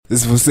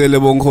Sivusele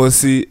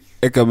bonkosi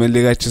egameni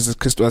lika Jesus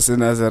Christ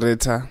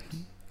waseNazaretha.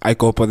 I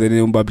go by the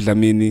name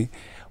Babdlamini.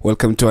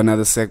 Welcome to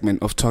another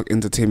segment of Talk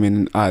Entertainment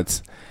and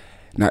Arts.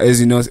 Now, as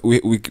you know,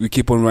 we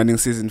keep on running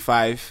season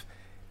 5,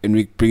 and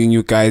we bringing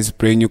you guys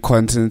brand new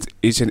content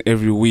each and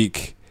every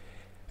week.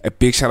 A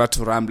big shout out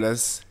to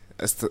Ramblers.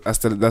 That's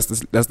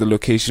the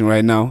location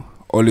right now.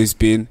 Always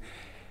been.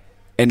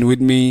 And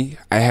with me,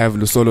 I have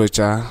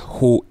Lusolotja,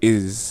 who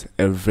is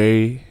a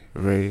very,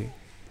 very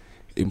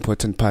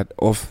important part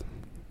of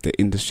the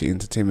industry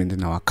entertainment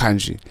in our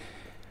country.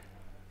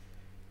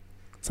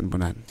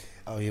 Sanibonani.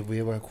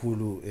 Awuyebuye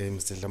kakhulu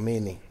Mr.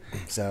 Dlamini.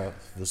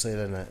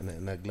 Savusela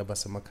na kulaba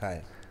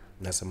semakhaya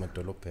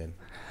nasemadolobheni.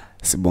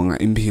 Sibonga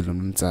impilo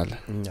nomtsala.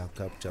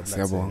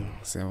 Siyabonga.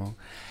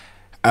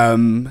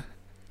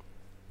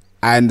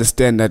 I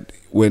understand that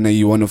when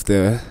you one of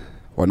the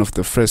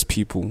first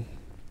people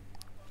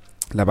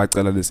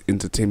labacala this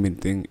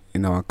entertainment thing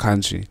in our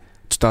country,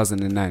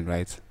 2009,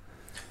 right?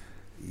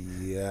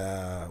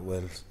 Yeah,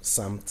 well,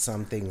 some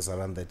things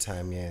around that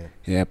time, yeah.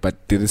 Yeah,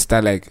 but did it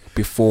start like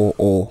before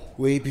or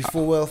way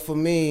before? Well, for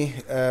me,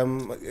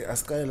 no,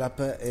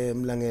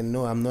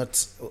 I'm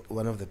not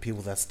one of the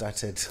people that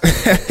started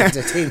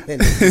entertainment in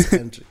this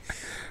country.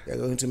 They're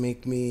going to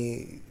make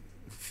me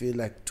feel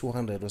like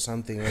 200 or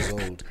something years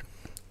old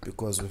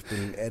because we've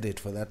been at it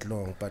for that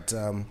long. But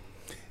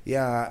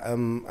yeah,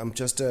 I'm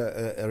just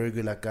a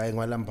regular guy,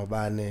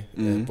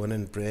 born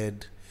and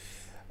bred.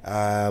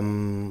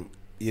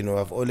 You know,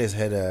 I've always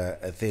had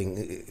a thing.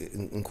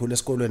 Ngikhule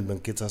esikolweni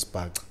bengikhetha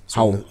sibhaca.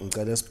 How?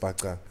 Ngicela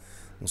sibhaca.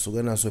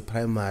 Ngisuke naso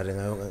primary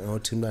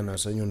ngayothimla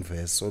naso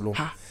university. So lo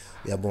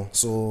yabo.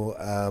 So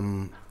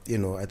you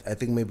know, I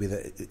think maybe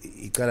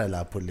iqala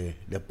lapho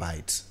le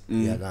bite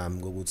yakami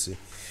ngokuthi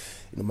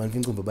noma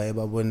ngicimba baye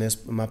babone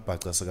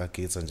amabhaca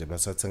sakagetha nje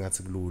basathi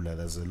ngathi kulula.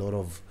 There's a lot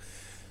of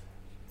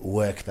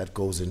work that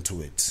goes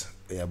into it.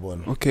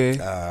 Yabona. Okay.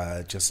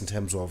 Just in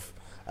terms of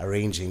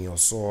arranging your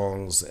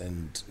songs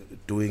and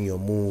doing your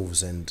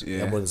moves and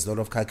there's a lot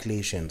of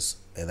calculations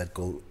that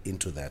go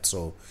into that.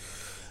 So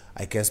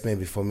I guess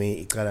maybe for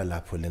me iqala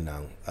lapho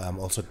lenang.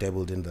 Also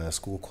dabbled in the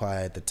school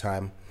choir at the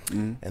time.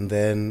 And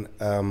then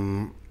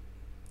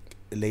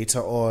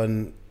later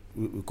on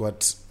we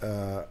got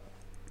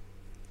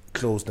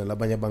close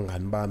nalabanye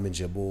abangani bami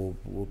nje bo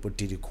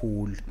Didi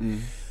Cool.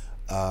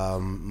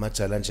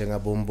 Majala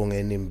njengabo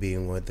Mbongeni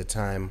Mbingo at the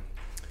time.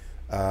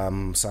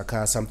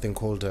 Saka something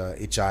called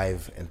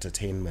Jive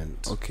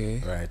Entertainment.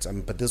 Okay. Right.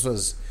 But this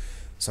was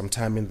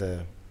sometime in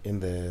the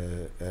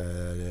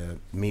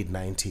mid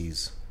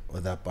 90s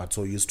or that part.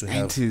 So used to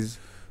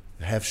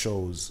have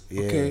shows.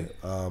 Yeah. Okay.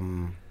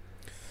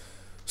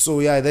 So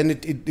yeah, then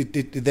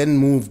it then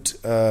moved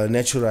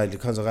naturally.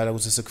 Kanzakala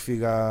ukuthi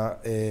sekufika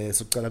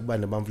sokuqala kuba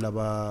nabantu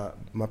laba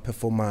ma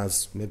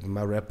performers, maybe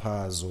ma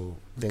rappers or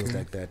things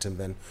like that, and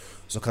then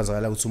so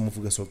kanzakala ukuthi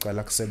umuvuke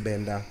sokuqala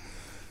kusebenta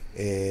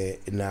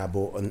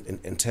nabo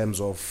in terms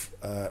of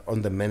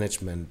on the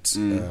management.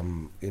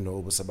 You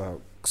know, kusaba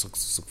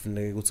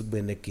kufuneka ukuthi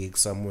kube ne gig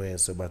somewhere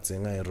so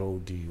bathenga a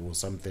roadie or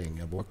something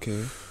yabo.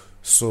 Okay.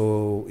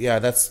 So yeah,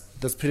 that's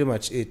pretty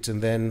much it.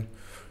 And then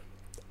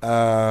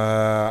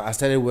I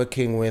started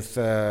working with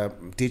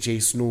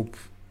DJ Snoop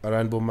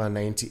around Boma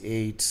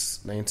 98,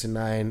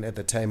 99. At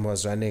the time I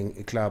was running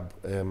a club,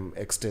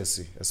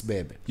 Ecstasy,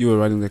 Asbebe. You were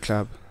running the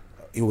club?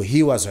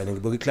 He was running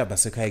the club,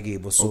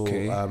 Asekaigebo. So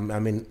okay. I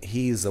mean,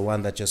 he's the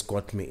one that just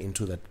got me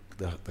into the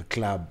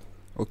club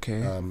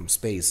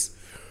space.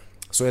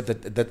 So at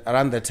that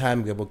around that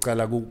time,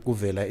 Gabokala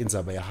Guvela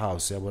Inzaba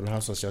house. When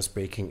house was just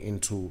breaking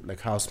into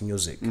like house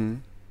music.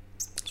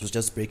 It was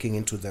just breaking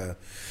into the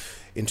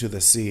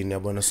scene.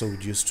 So we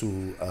used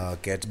to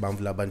get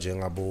Bamvla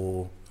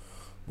Banjengabo,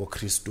 Bo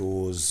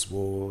Christos,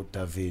 Bo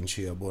Da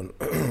Vinci,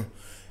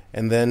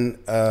 and then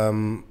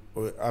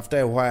after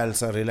a while,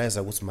 so I realized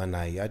I was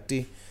manai.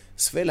 Ati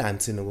sfela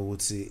antsini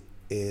ukuthi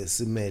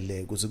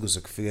simele kuze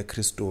kufike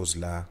Christos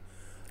la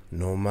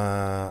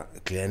noma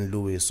Glenn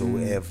Lewis or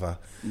whoever.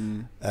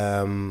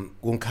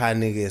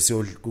 Kunkhani ke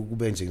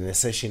kube nje ne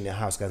session ya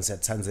house kanti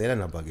siyathandzela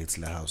nabakithi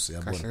la house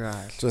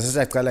yabona. So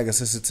sesiyaqala ke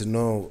sesithi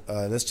no,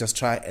 let's just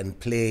try and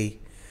play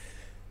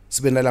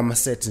sibena ma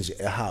set nje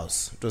a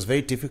house. It was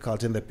very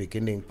difficult in the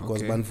beginning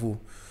because bantu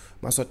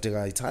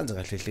masodeka ithanda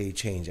kahle hle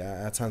change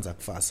athanza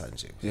kufasa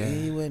nje.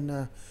 Hey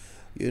wena,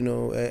 you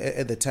know,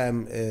 at the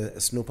time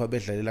Snoop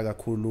abedlalela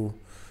kakhulu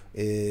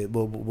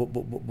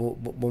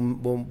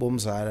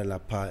bomzala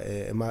lapha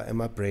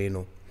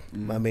emabraino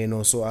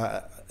mameno. So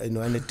you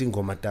know,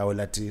 anetingoma tawo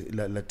lati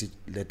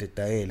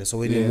dayele. So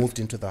when he moved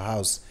into the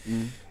house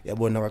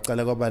yabona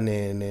waqala kwaba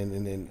ne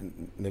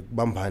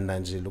kubambana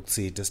nje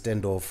lokuthi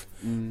stand off.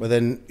 But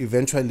then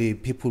eventually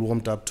people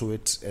warmed up to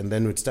it, and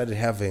then we started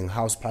having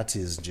house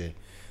parties nje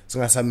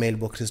singasameli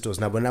bo Christos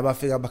nabo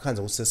nabafika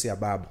bakhanza ukuthi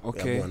sesiyababa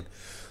yabona.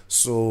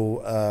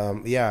 So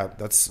yeah,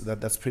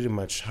 that's pretty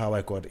much how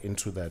I got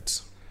into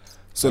that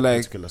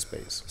particular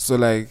space. So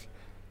like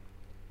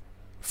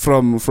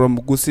from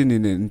kusini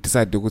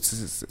decide ukuthi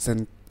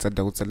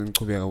sentsada ukuthi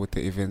ngiqhubeka with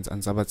the events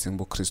and sabathing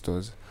bo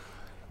Christos.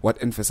 What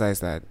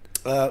emphasized that?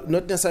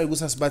 Not necessarily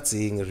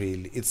kusasibathing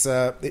really. It's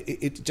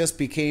it just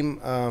became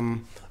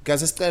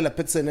because at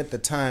the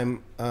time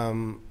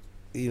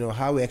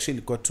how we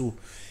actually got to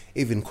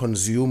even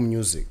consume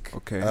music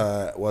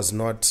was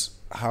not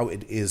how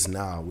it is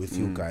now with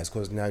you guys,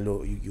 because now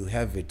you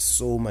have it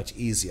so much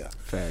easier.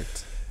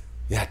 Fact.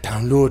 Yeah,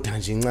 download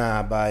nje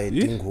incaba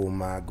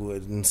ingoma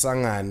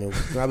nisangane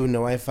ngabe une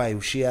Wi-Fi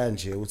ushiya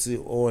nje uthi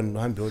on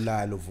uhambe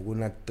olala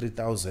uvukuna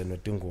 3000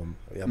 wetingoma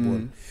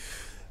uyabona.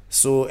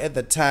 So at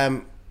the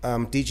time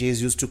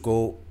DJs used to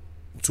go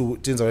to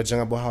tinzawo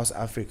njengabo House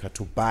Africa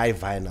to buy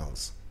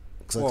vinyls.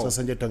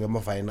 Kusasenjetwa ngema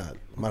vinyl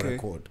ma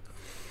record.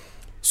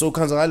 So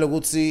khanzakala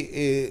ukuthi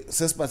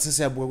sesibathi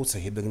siyabuka ukuthi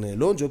hebe kunene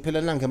lo nje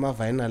phela nange ama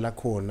vinyl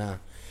akhona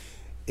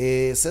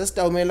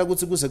sesitawumela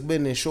ukuthi kuze kube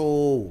ne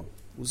show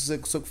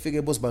kusokufike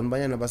ebosibani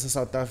banyana base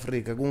South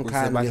Africa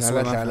kungikhani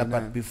ngesibadlala,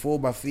 but before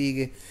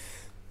bafike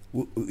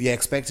you're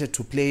expected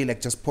to play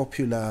like just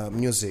popular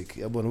music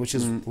yabona, which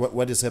is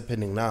what is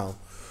happening now.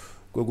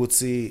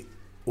 Kokuthi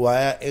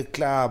waya a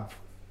club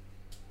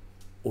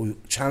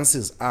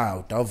chances are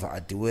utawuva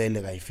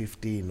adiwele kai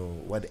 15 or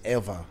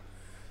whatever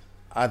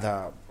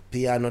other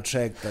piano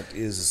track that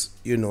is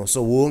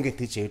so wonke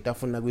DJ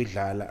utafuna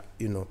kuyidlala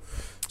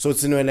so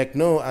it's like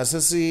no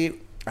asesi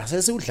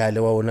udlale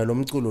wawona lo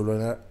mculo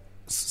lona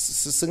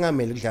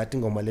singamele kudlala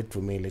ingoma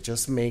ledumile,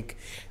 just make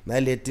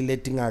naleti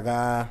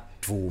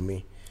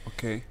letingakadvumi.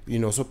 Okay.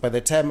 So by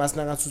the time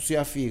asinakathuthi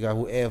uyafika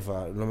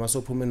whoever noma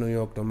sophuma eNew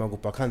York noma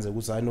kubhakhanze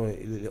ukuthi I know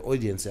the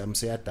audience yami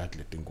seyadata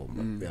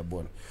letingoma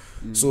uyabona.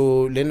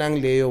 So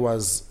lenangileyo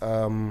was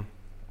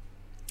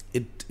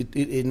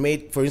it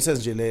made, for instance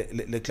nje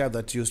le club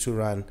that used to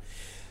run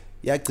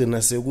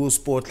yagcina seku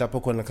sport lapho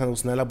khona khanga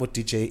kusinalabo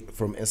DJ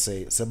from SA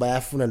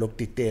sebayafuna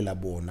lokudidela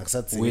bona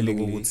akusathini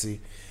ukuthi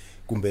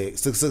kumbe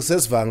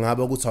sesivanga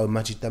ngaba ukuthi awu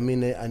machita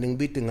mina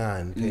aningibidi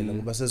ngani phela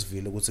ngoba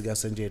sesivile ukuthi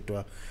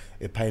kuyasenjetwa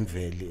ePine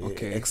Valley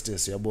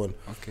ecstasy yabona.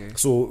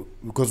 So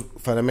because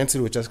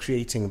fundamentally we're just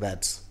creating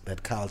that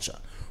culture,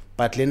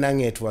 but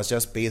lenanget was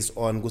just based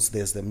on because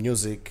there's the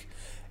music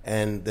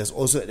and there's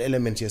also an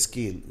element of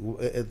skill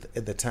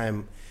at the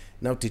time.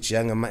 Now teach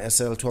young ama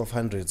SL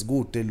 1200s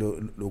good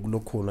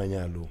lokukhona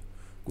nyalo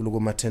kuloko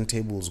ma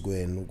turntables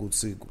kwena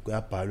ukuthi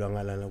kuyabhalwa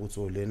ngalana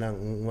ukuthi lena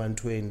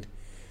 120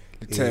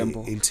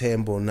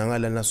 iltembo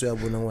nangalana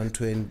soyabona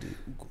 120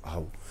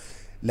 how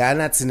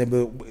lana thine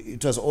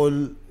it was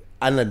all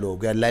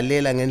analog,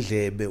 uyalalela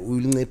ngendlebe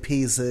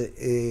uyinciphise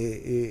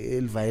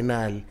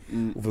elvinyl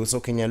uve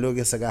usokhenya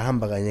lokho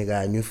sekahamba kanye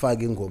kanye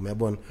ufaka ingoma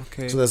yabona.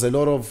 So there's a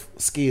lot of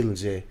skill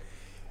nje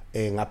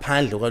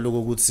ngaphandle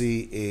kwaloko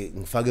ukuthi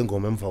ngifake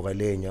ingoma emva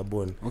kwalenya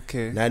yabona.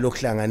 Nalo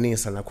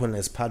kuhlanganisa nakhona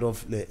is part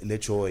of le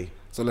joy.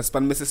 So let's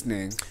span Mrs.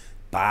 Neng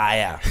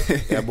baya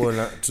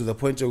yabona to the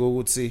point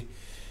ukuthi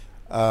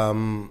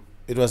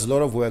it was a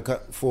lot of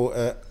work for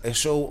a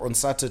show on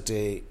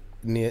Saturday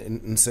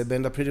in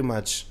Sebenda, pretty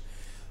much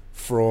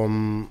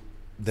from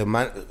the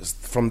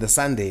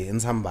Sunday in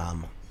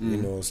Zambama,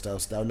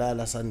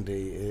 stawlala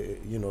Sunday,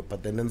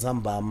 but then in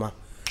Zambama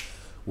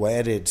we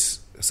added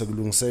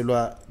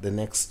sekulungiselwa the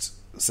next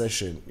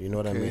session, you know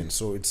what I mean.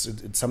 So it's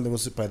something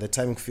also by the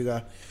time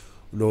figure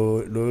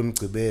lo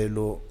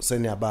mgcibelo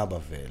seniyababa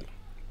vela.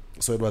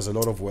 So it was a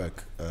lot of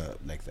work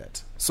like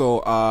that.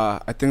 So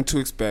I think 2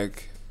 weeks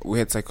back we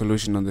had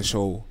Psycholution on the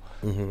show,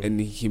 and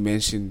he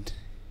mentioned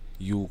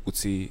you could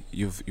see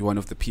you're one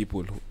of the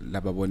people who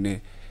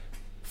lababone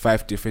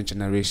 5 different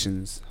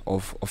generations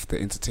of the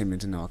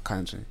entertainment in our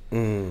country.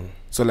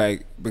 So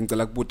like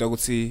bengicela kubuta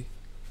ukuthi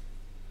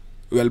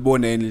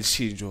uyalibona yini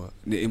lishintsho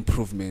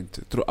ne-improvement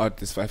throughout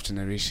these 5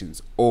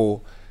 generations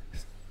or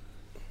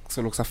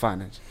kusoloko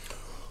safana nje?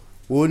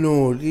 Oh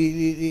no,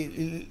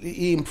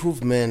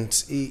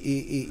 improvement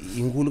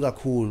inkulu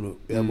kakhulu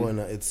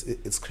uyabona,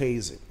 it's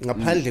crazy.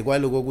 Ngaphandle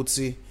kwaloko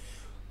ukuthi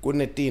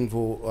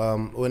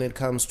kunetinvo when it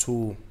comes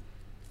to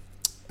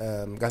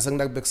ngase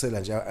ngidakubekisela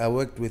nje, I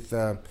worked with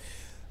a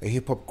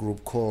hip hop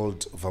group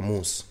called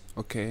Vamoose.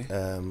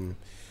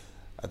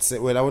 I'd say,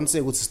 well, I wouldn't say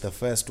it's the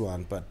first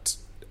one, but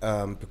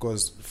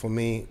because for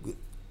me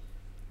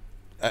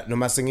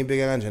noma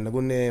sengibeka kanjena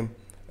kune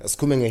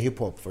sikhulume nge-hip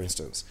hop for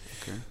instance.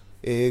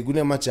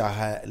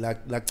 Kunemajaha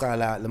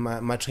laqala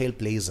ma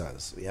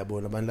trailblazers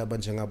uyabona, abantu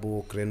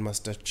abanjengabo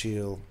Grandmaster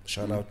Chill,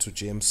 shout out to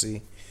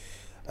GMC,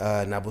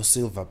 nabo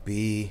Silver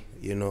B,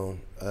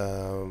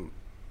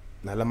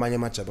 nalamanye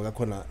amajaba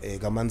kakhona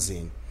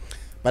kaManzini.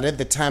 But at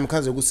the time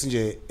cause ukuthi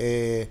nje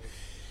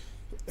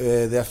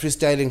they are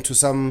freestyling to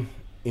some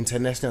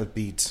international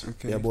beat,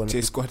 yabona,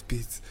 J-Squad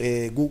beats.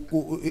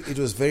 It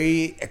was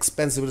very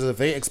expensive. It was a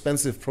very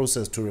expensive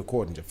process to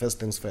record nje, first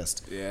things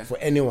first, for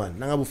anyone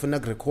nangabe ufuna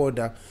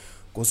ukurecorda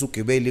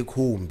ngosugibela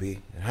ikhumbi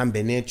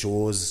hambe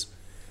neJozi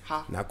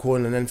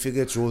nakhona nanifika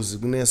eJozi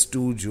kune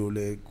studio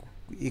le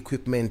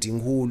equipment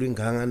inkulu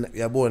inganga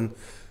yabona,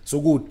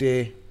 so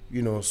kude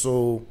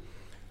so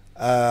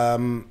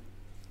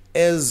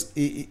as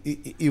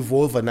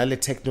evolve nale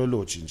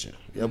technology nje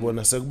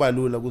yabona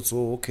sekubalula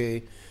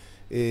ukuthi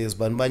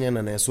sibani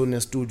banyana naye so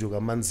ne studio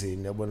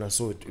kaManzini yabona,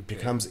 so it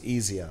becomes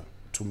easier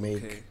to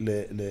make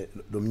the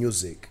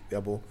music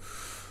yabo.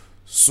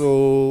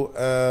 So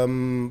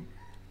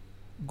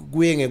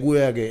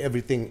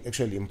everything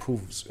actually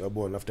improves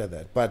yabo after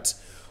that. But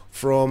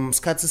from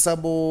skhathi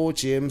sabo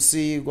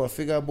GMC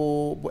kwafika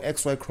bo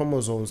XY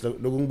chromosomes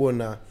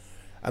lokungibona,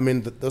 I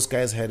mean those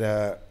guys had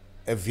a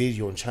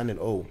video on Channel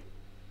O.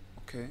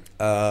 Okay.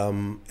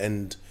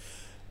 And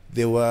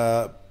they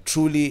were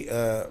truly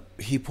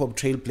hip hop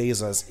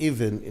trailblazers,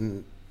 even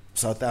in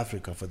South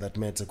Africa for that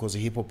matter, because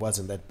hip hop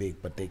wasn't that big.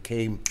 But they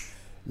came.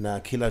 Na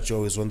Killer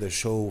Joe is on the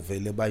show.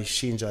 Vele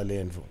bayishintsha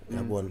lento,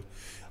 yabona.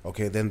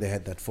 Okay, then they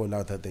had that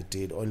fallout that they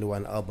did. Only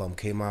one album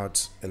came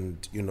out,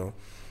 and you know.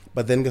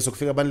 But then ke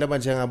sokufika abantu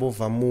abanjengabo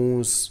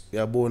Vamus,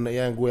 yabona,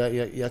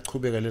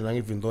 yaqhubeka lena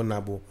even though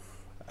nabo,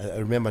 I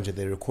remember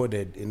they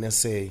recorded in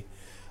SA.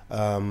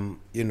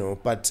 You know,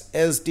 but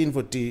as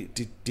Tinfo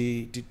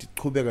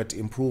qhubeka to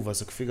improve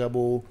as a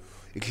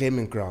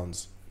Claiming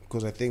Grounds,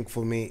 because I think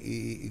for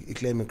me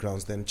Claiming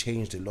Grounds then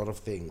changed a lot of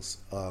things.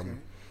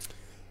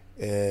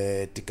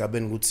 You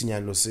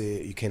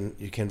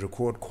can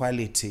record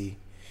quality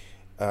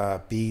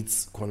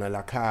beats khona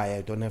lakhaya,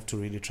 you don't have to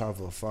really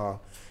travel far.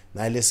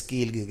 Nale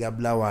skill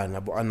ngablawana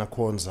abo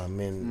anaconza,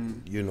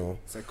 man, you know.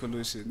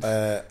 Psycholution.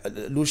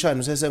 Lushan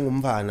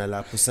usesengumvana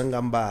lapho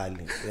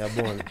sengambali,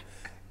 yabona.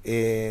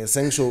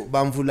 Sengisho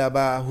bamvu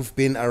laba who've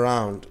been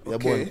around,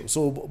 yabona.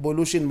 So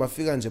Lushin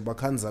bafika nje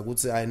bakhanza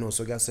ukuthi I know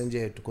so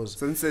kuyasenjetha,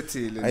 because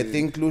I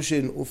think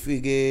Lushin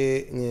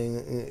ufike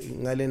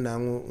ngale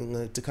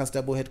nangu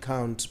tikastable head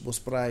count bo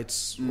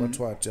sprites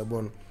what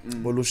yabona.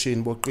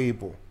 Lushin bo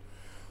qibo,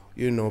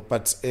 you know,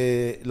 but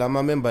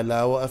lama member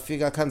lawo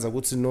afika khanza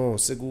ukuthi no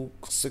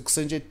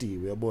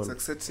sekusenjetiwe, yabona.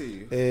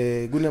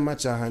 Successive.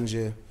 Kunemajaha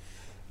nje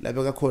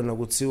lapha khona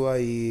kuthiwa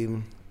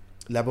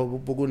labo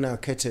bokuna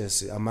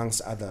catches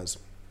amongst others.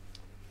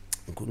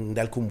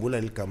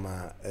 Ngidakhumbula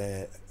ligama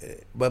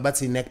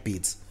bathi neck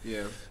beats.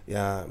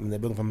 Yeah, mina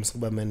bengivamisa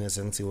kuba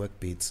manager ngithi work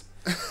beats.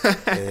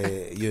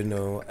 You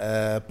know,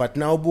 but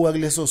now buka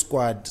kuleso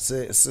squad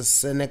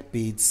se neck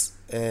beats,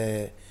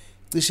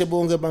 cishe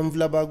bonke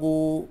bamvula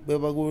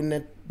baku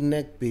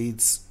neck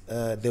beats,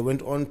 they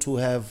went on to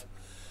have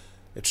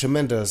a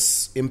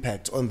tremendous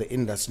impact on the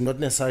industry, not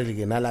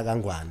necessarily nala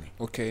kangwane.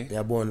 Okay.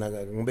 Yabona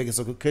ngibeke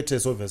so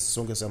Curtis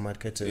obviously sonke sama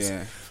Curtis.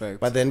 Yeah,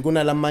 fact. But then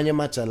kunalamanye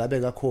amajala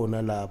abeka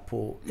khona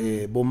lapho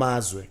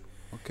bomazwe.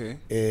 Okay.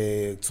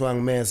 Kuthiwa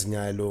ngimez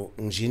nyalo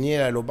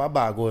engineer lo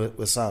babako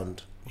we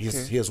sound. He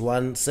has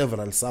won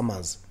several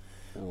summers.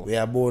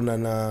 Uyabona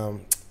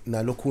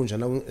na lokhunja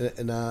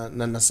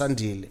na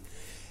Sandile.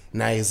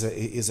 Na is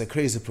a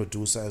crazy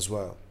producer as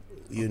well.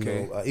 You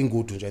know,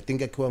 Ingudu nje, I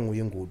think akhiwa nguye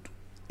Ingudu.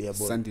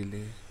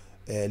 Sandile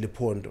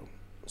Liphondo,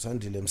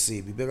 Sandile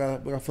Msibi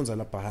bekafunza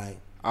lapha high.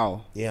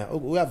 Yeah,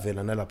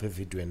 uyavela nalapha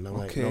evidweni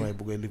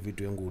nangayibukela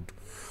ivideo engudu.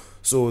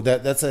 So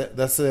that's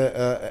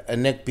a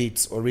neck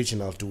beats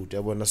original dude,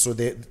 yabona. So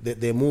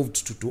they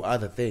moved to do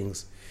other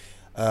things.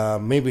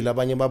 Maybe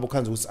labanye babo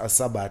khanza ukuthi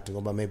asabat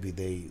ngoba maybe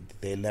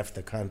they left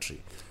the country,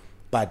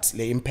 but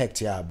the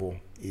impact yabo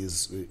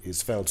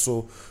is felt.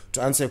 So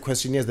to answer your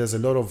question, yes, there's a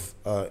lot of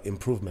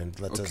improvement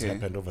that has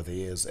happened over the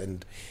years,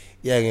 and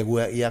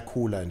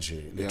iyakhula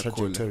nje the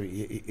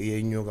trajectory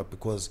iyenyuka,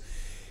 because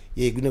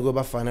kuneke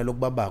bafana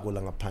lokubabako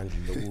la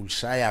ngaphandle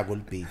lokushaya ko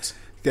beat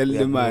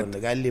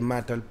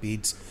kalimata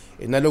beat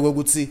naloko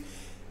ukuthi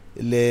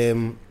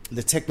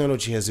the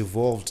technology has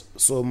evolved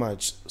so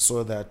much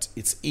so that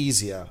it's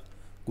easier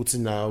ukuthi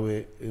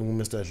nawe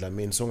Mr.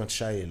 Dlamini so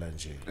ngathishayela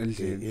nje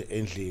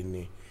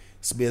endlini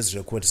sibe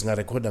record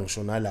singarecorda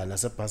ngisho nalana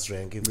se bus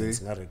rank even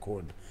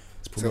singarecord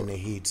siphume ne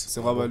hit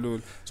so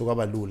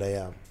kwaba lula.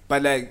 Yeah,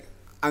 but like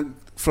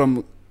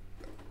from,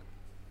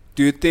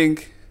 do you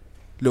think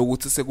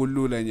lokuthi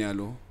sekulula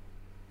nyalo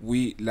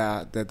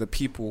the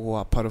people who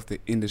are part of the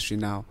industry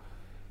now,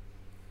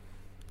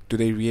 do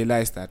they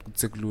realize that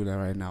sekulula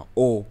right now,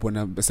 or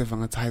bona beseva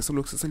ngathi hayi so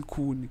lokho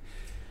selikhuni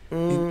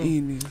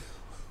ini?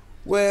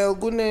 Well,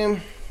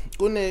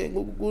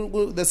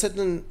 there's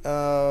certain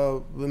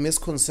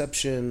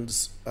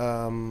misconceptions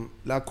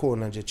la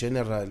khona nje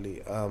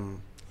generally,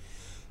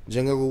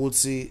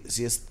 njengokuthi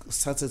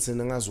siyasithathe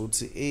thina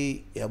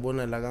ngazuthi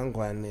yabona la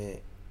kangwane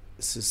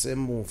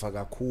sisemuva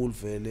kakhulu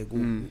vele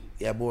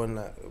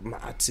yabona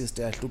ma-artist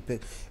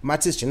ayahlupheka,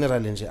 ma-artist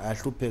generally nje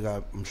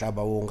ayahlupheka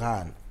mhlaba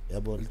wonkana,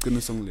 yabona.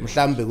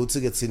 Mhlambe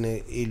ukuthi ke thina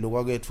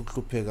ilokwa kwethu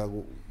ukuhlupheka,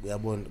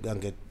 yabona,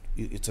 kange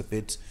it's a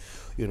bit,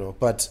 you know,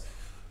 but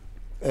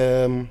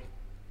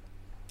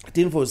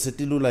Tinfo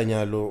setilula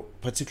nyalo,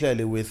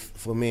 particularly with,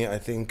 for me, I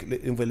think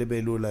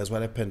Invalebe Lula is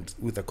what happened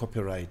with the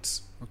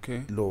copyright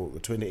law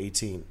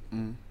 2018.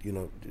 You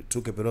know, it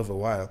took a bit of a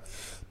while,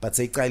 but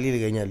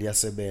seyiqalile nyalo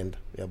yasebenda,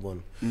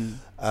 yabona.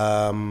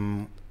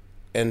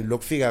 And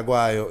lokufika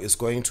kwayo is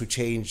going to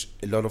change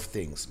a lot of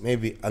things.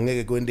 Maybe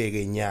angeke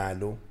kwendeke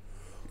nyalo,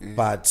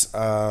 but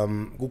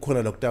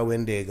kukhona lokuta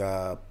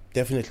wendeka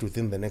definitely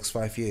within the next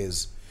 5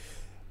 years.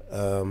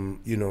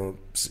 You know,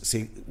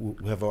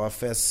 we have our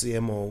first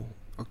CMO.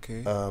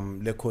 Okay.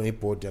 Lekhona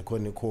iboard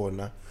yakhona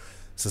ikhona,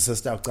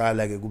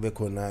 sesestaqala ke kube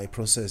khona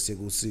iprocess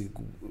yokuthi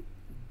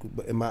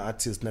ema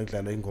artists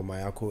nakudlala ingoma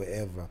yakho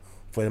wherever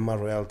for ema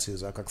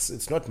royalties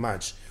it's not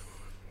much,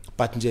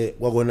 but nje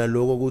kwakona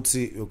lokho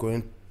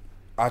ukuthi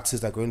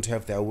artists are going to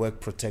have their work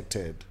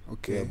protected.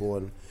 Okay.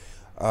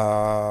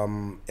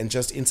 And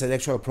just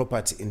intellectual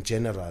property in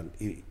general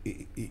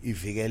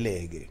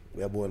ivikeleke,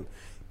 uyabona,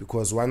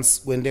 because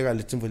once when they are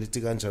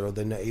kanjalo,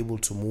 then they're able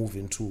to move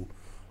into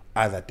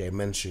other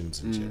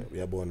dimensions nje,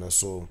 uyabona.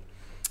 So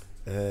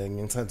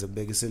ngithanda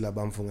ukubekisela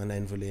bamfungana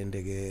info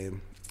leyendeke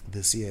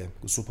this year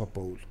ku Super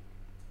Bowl.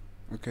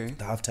 Okay.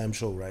 The halftime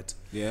show, right?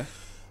 Yeah.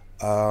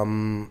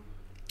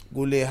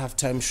 Kule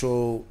halftime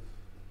show,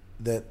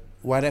 that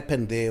what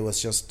happened there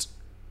was just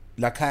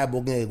lakhaya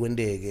bokungeke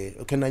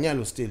kwendeke. Okay,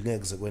 nanyalo still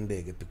ngeke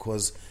kwendeke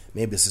because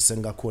maybe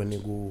sisengakhona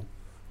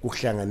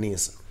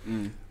kuhlanganisa.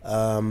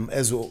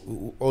 As we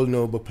all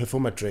know, but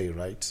performer Dre,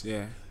 right?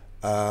 Yeah.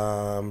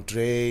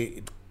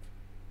 Dre,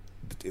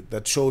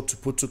 that show to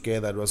put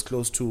together, it was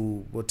close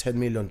to about $10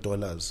 million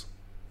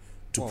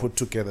to put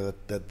together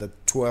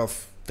that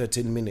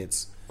 12-13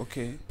 minutes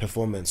okay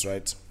performance,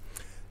 right?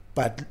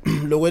 But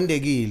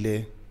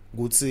lokwendekile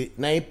ukuthi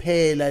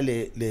nayiphela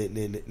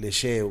le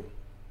show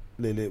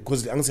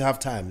because angise half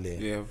time le,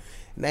 yeah,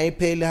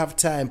 nayiphela half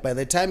time, by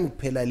the time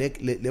kuphela le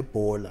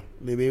bhola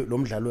lo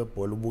mdlalo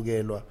webhola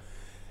ubukelwa,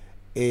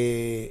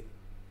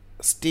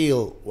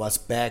 still was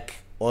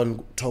back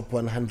on top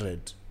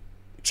 100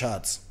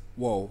 charts.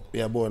 Wow.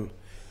 Uyabona,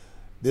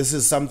 this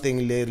is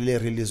something le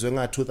release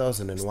nga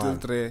 2001. Still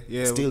Dre,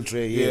 yeah. Still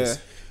Dre, yes. Yeah.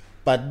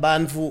 But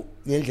bantu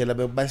ngendlela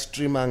ba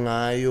streama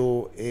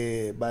ngayo,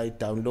 by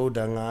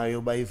downloada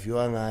ngayo, by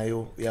viewer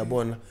ngayo,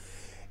 uyabona,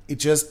 it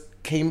just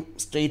came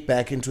straight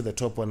back into the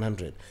top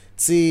 100.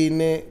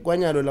 Sine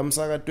kwanyalo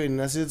lamsakatweni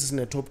nasithi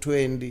sine top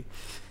 20,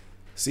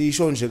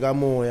 sisho nje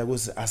kamoya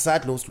ukuthi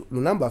asathi lo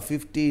number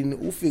 15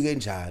 ufike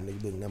njani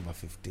kube number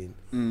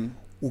 15.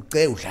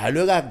 Uce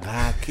udlalwe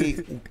kangakhi,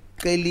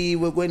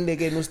 uqeliwe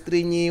kwendekeni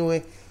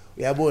ustrinyiwe,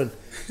 uyabona.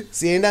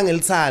 Siyenda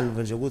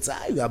ngelithando nje ukuthi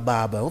hayi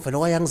uyababa uvela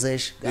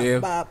kwayangizesha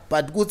baba,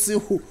 but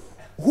kuthi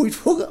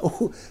uyithoka,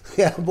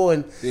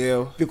 uyabona,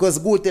 because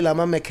kude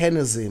lama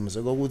mechanisms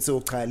ukuthi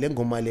ucha le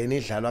ngoma leni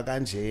idlalwa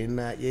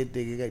kanjena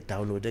yeteke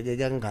download eke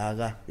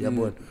kangaka,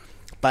 uyabona.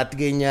 But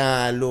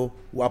kenyalo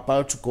we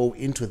about to go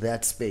into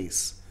that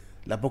space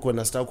lapho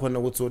khona sita khona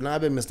ukuthi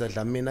unabe Mr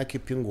Dlamini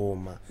akhipha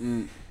ingoma,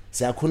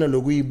 siyakhona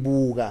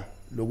lokuyibuka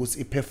lokuthi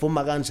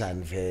iperforma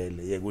kanjani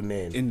vele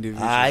yekunene,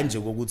 hayi nje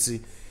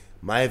ukuthi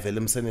maye vele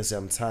emsene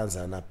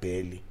siyamthanza na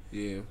Belly,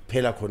 yeah,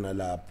 phela khona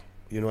lapho.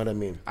 You know what I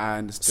mean? I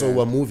understand. So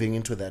we're moving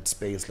into that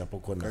space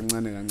lapho khona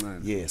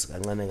kancane. Yes,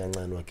 kancane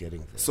we're getting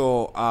there.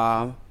 So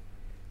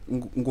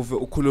nguve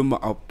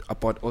ukhuluma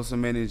about also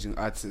managing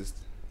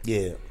artists.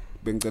 Yeah.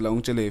 Bengicela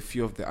ungitshele a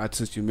few of the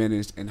artists you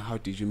managed and how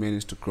did you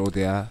manage to grow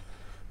their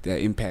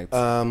impact?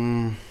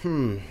 I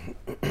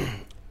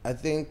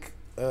think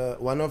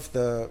one of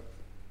the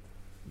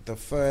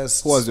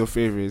first. Who was your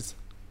favorite?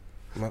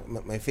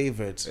 My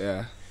favorite.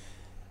 Yeah.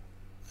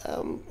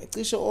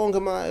 Cishe onke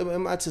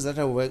ama artists that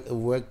I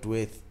worked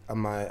with are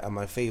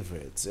my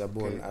favorites.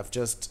 Okay. I've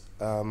just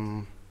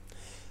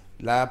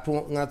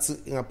lapho ngathi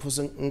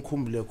ngaphuza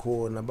ngikhumbule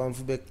khona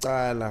bamfu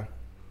beqala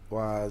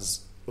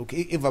was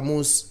okay.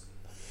 Ivamus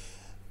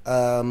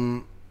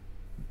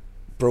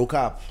broke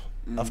up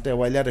after a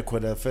while. They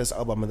recorded their first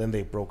album and then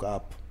they broke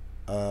up,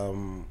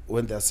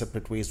 went their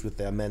separate ways with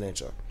their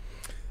manager.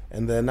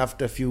 And then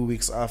after a few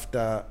weeks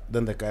after,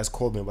 then the guys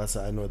called me, but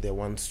said, I know they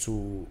want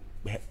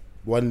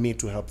me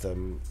to help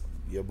them.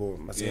 Yeah.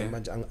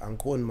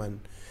 Man,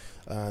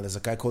 there's a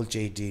guy called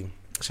JD.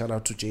 Shout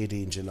out to JD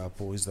in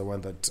Jelapo. He's the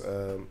one that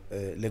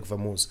Lake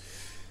Vamos.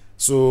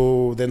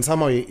 So then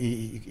somehow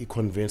he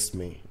convinced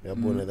me. Yeah,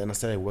 and then I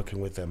started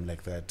working with them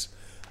like that.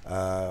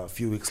 A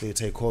few weeks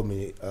later, he called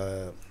me.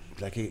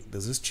 Like, hey,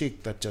 there's this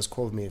chick that just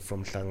called me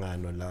from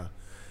Hlangano la.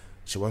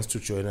 She wants to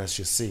join us.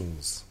 She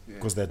sings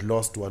because they'd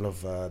lost one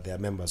of their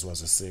members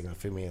was a singer,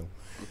 female.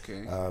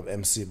 Okay.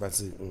 MC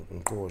Batsi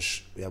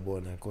Nkosh,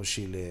 Yabona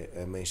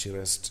Koshile, may she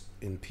rest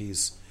in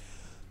peace.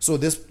 So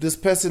this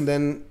person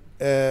then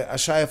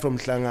Ashaya from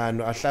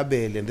Hlangano,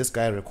 Ahlabele, and this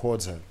guy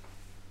records her.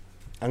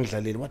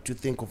 Anglalile, what do you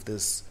think of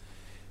this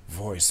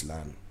voice,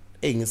 lan?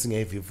 Sing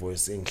heavy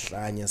voice,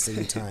 ngihlanya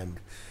same time.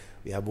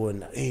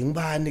 Uyabona,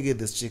 ngibani ke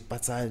this chick,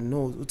 but I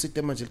know uthi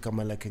manje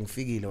igama lakhe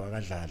ngifikile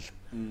wakadlala.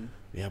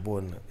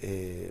 Uyabona,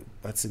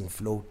 bathi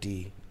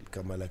ngifloaty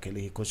igama lakhe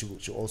le, because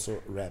she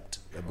also rapped.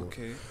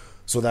 Okay.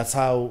 So that's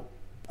how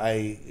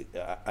I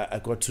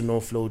got to know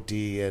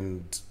Floaty,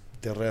 and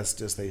the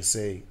rest, as they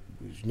say,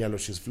 Nyalo,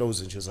 she's flows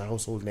and she's a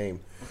household name.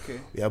 Okay.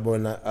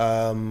 Uyabona,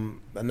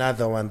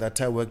 another one that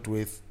I worked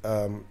with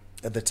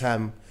at the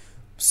time,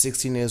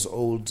 16 years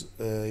old,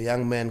 a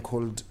young man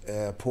called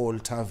Paul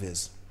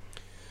Taves.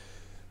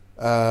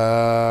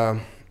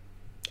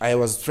 I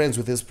was friends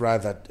with his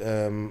brother.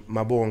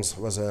 Mabongs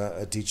was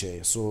a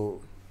DJ.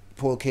 So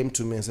Paul came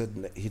to me and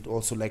said he'd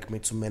also like me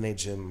to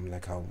manage him,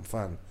 like how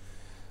fun.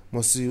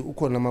 Mosi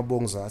ukhona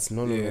Mabongza.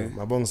 No,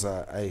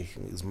 Mabongza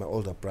is my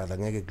older brother.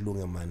 Ngeke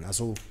kulunge man.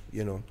 So,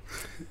 you know.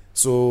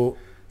 So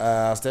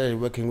I started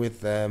working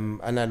with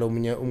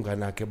Analomunya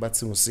Umganake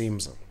bathi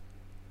nguSimza.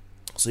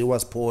 So he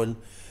was Paul,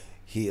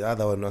 the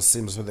other one was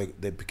Simza, so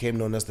they became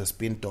known as the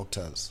Spin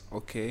Doctors.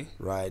 Okay.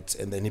 Right,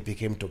 and then he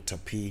became Dr.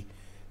 P.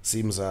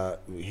 Simza,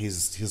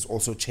 he's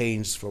also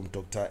changed from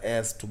Dr.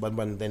 S to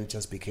Banban, then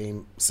just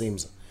became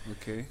Simza.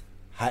 Okay.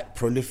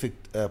 Prolific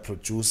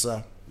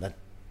producer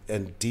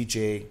and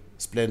DJ,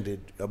 splendid.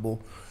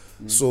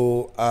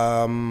 So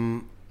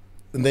and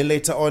then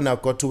later on I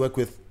got to work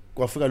with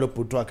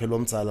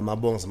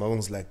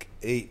Mabong's like,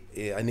 hey,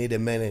 I need a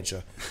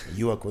manager.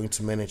 You are going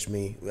to manage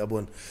me.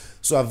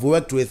 So I've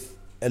worked with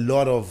a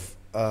lot of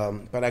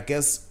but I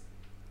guess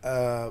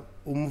it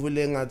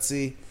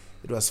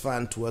was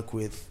fun to work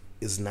with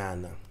is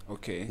Nana.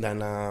 Okay.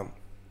 Nana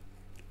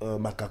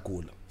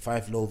Makakula.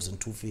 5 loaves and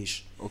 2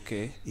 fish.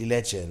 Okay. A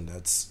legend.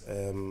 That's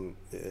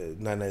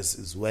Nana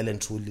is well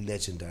and truly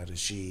legendary.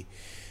 She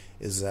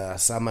is a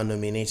SAMA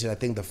nominated. I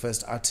think the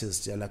first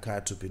artist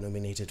Yalaka to be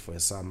nominated for a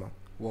SAMA.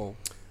 Wow.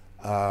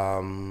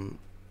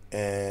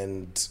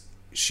 And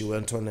she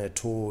went on a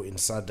tour in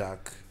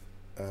Sadak,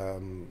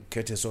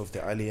 courtesy of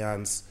the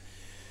Alliance,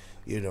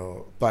 you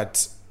know.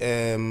 But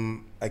I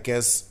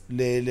guess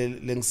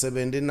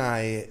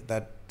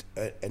that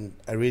and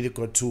I really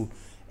got to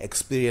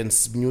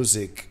experience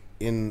music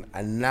in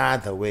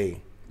another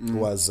way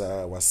was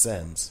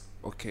Sands.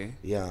 Okay.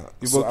 Yeah.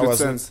 You worked with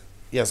Sands?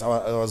 Yes, I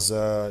was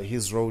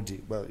his road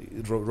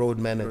manager. Road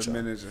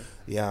manager.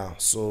 Yeah.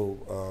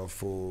 So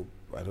for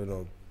I don't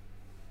know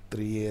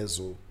 3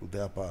 years or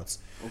thereabouts.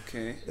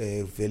 Okay.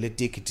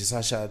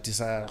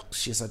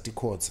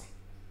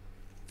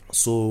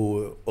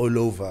 So all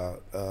over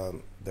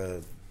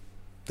the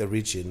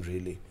region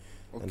really,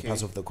 okay. and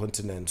parts of the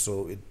continent.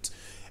 So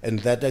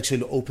that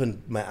actually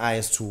opened my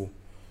eyes to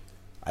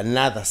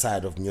another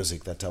side of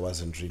music that I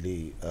wasn't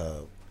really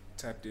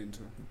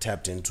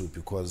tapped into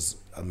because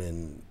I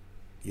mean,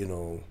 you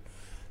know,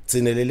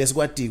 tsine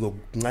lesikwatiko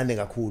ngane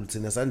kakhulu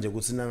tsine sanje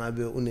ukuthi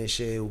nangabe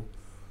uneshew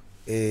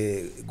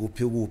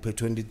kuphi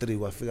 23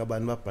 kwafika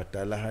abantu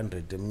babhadala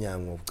 100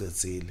 emnyango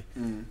ucedzile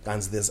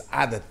kanti there's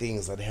other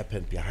things that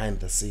happen behind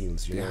the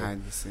scenes, you know.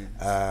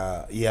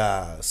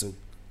 Yeah, so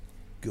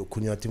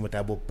kukhulunywa ukuthi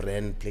abo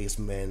brand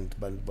placement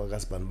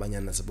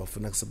banyana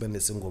sebafuna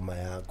kusebenzisa ingoma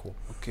yakho,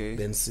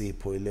 then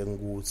sipho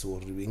ilengutsi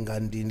or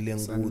ingandini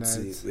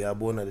lengutsi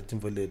uyabona lethi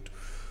imvo lethu.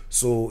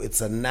 So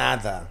it's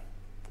another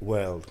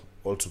world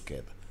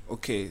altogether.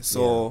 Okay,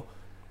 so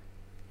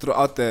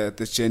throughout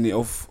the journey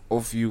of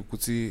you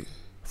Kuti,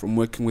 from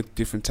working with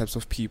different types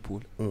of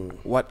people,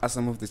 what are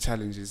some of the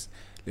challenges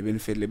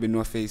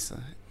you face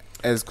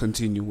as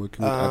continue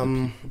working with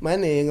other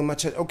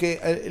people? Okay,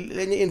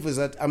 let me info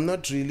that I'm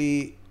not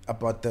really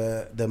about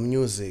the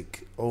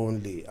music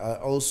only. I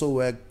also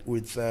worked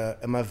with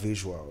my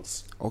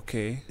visuals.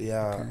 Okay.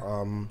 Yeah.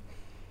 Okay.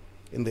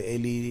 In the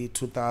early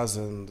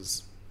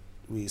 2000s,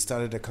 we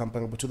started a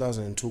company in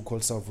 2002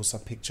 called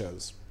Savusa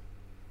Pictures.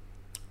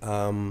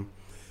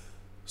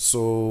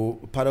 So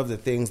part of the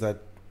things that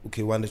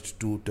wanted to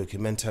do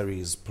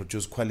documentaries,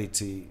 produce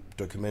quality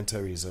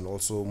documentaries, and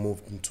also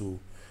moved into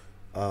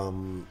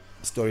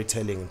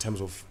storytelling in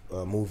terms of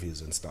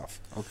movies and stuff.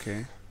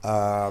 Okay.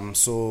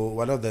 So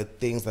one of the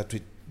things that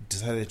we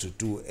decided to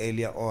do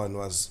earlier on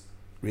was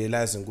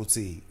realizing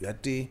ukuthi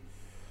yati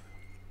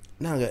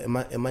nanga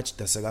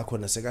emachita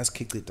sekakhona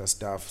sekasikhicita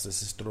stuff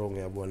sesistrong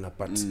yabona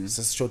but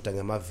sesishoda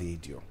ngema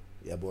video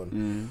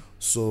yabona.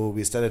 So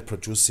we started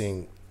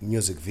producing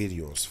music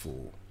videos for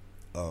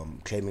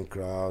Claiming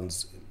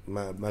Grounds,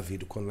 my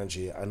video khona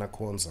nje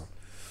Anaconza.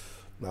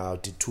 Now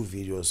did 2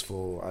 videos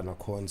for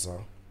Anaconza,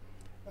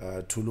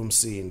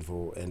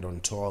 Tulumsinvo and On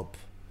Top.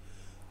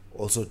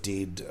 Also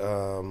did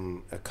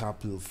a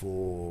couple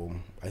for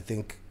I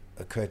think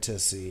a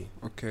Courtesy.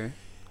 Okay.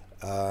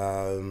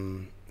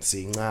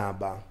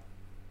 Singaba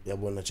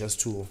yabona,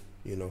 just 2,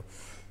 you know.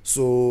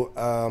 So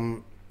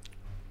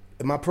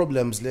my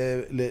problems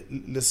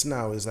listen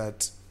now is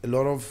that a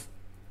lot of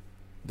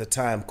the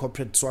time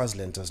corporate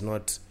Swaziland does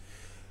not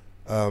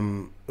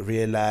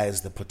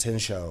realize the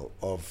potential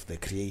of the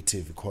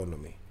creative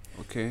economy.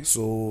 Okay.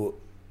 So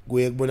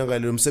kuye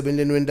kubonakala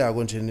umsebenzeni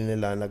wendako nje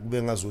ninelana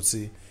kube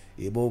ngazuthi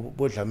yebo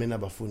bodlamini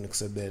abafuni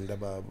kusebenza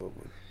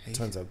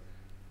abathanza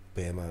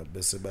bhema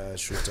bese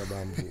bayashuta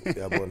bambu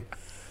yabona.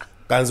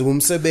 Kanzi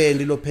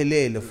kumsebenzi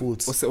lophelele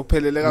futhi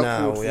uphelele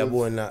kakhulu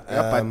uyabona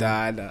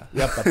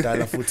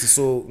yabhadala futhi.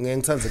 So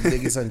ngengithanza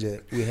kulekisa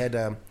nje we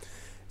had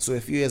so a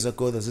few years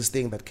ago there's this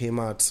thing that came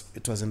out,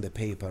 it was in the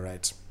paper,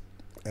 right?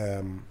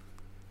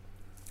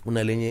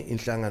 Unalenye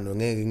inhlangano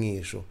ngeke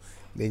ngisho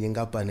lenye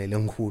inkampani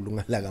enkulu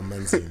ngala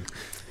kamanzini.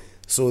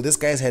 So this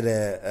guys had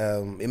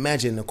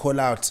imagine a call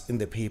out in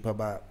the paper,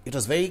 but it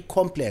was very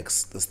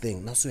complex, this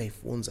thing. Naso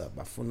yayifunza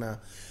bafuna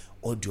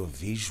audio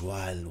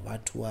visual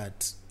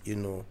what you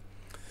know.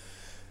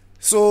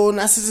 So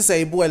nasithi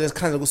sayibuka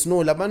lesikhandla ukuthi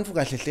no labantu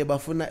kahle hle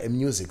bafuna a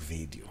music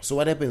video. So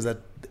what happens that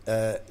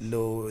the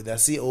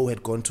CEO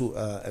had gone to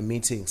a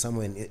meeting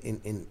somewhere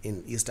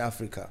in East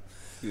Africa.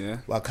 Yeah.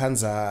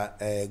 Wakhanza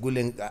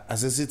kule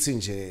asesithi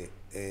nje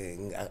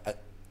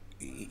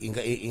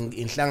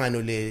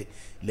inhlangano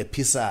le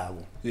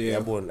phisako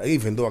yabona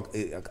even though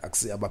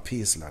akusiaba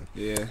peace lana.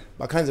 Yeah.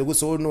 Bakhanza ukuthi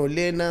so no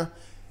lena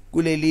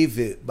kule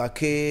live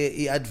bakhe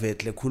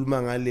iadvert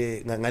lekhuluma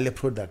ngale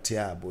product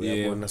yabo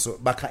yabona so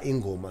bakha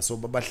ingoma so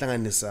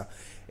babahlanganisa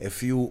a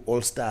few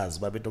all stars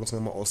babethu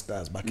ngama all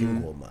stars bakhe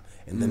ingoma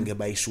and then ke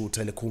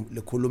bayishootha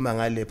lekhuluma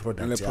ngale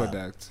product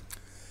yabo.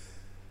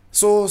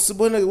 So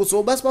sibona ukuthi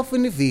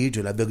obasibafuna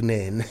ivideo la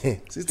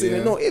bekunene sithi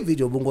no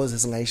ivideo bungoze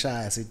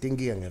singayishaya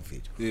sitinkiya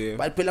ngevideo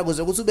but phela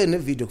kuze ukuthi ube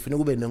nevideo kufanele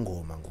kube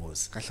nengoma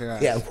ngozi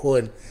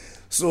yabona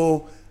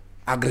so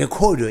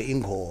agrecord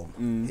ingoma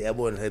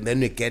yabona and then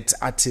we get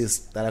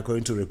artists that are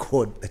going to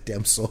record the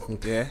damn song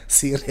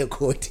si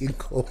record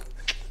ingoma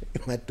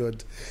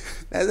madoda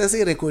lase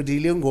si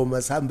recordile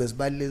ingoma sihambe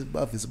sibalile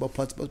bavise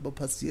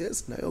baphathi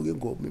yes nayo ke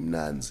ingoma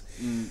imnanzi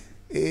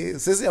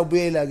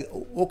sesiyabuyela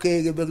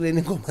okay ke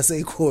bekuleni ingoma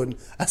seyikhona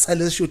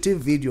asale shoot i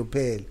video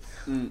phela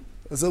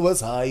so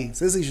was hayi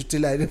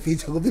sesishutila le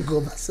video kuba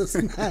ingoma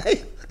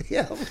sesinayo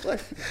yabona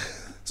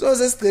so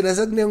sesigcina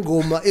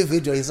sekunengoma i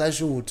video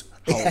isashoot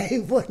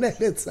ayibona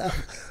letsa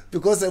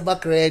because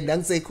background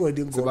angiseyikhona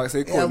ingoma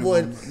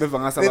yabona beva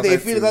ngasa they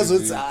feel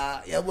ngazuthi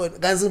yabona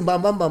kazi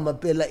mbamba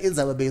phela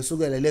inzaba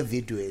beyisukela le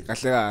video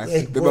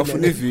kahle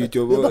bebafuna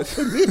ivideo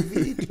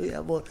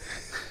yabona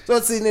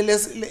so sine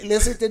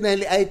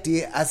lesitenali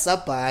idea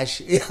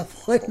asabash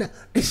yabona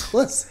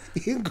because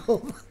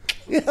ingoma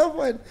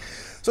yabona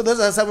so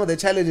those are some of the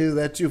challenges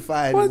that you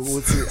find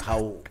ukuthi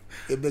how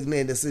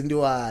ebekunene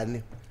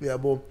sindiwane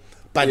yabo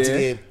but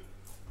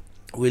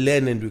we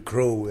learn and we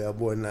grow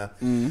yabona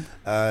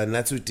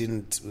not we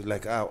didn't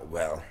like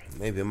well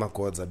maybe my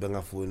gods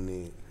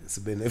abengafuni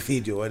sibe ne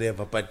video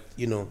whatever but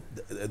you know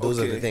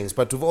those are the things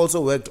but we've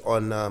also worked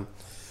on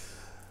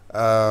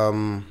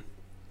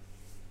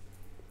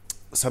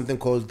something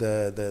called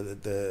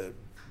the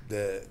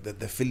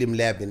film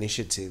lab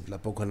initiative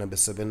lapho khona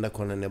besebenza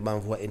khona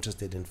nebantu who are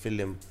interested in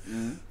film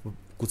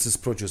kuthi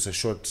produce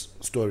short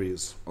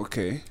stories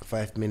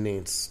 5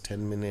 minutes 10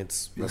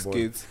 minutes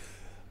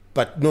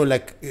but no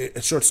like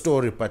a short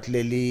story but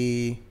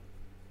leli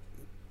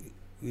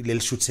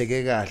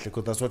shooteke kahle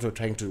because that's what we're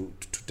trying to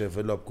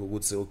develop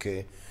ukuthi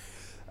okay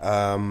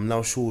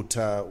now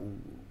shooter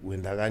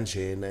wenda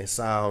kanjena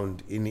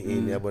sound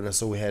in yabona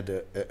so we had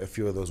a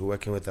few of those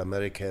working with the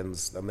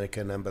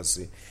American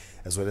embassy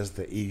as well as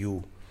the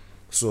EU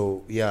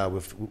so yeah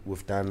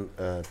we've done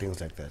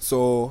things like that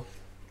so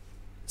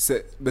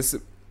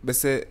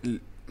bese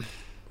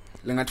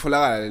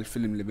lengatfolakala le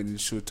film lebeni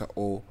shooter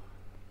or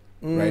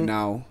right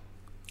now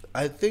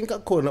I think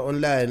akona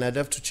online I'd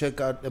have to check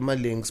out my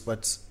links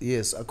but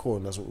yes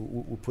akona so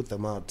we'll put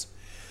them out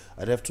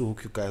I'd have to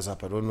hook you guys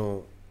up I don't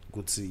know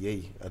good see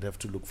yay I'd have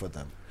to look for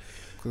them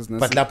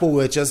but lapo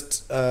we're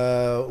just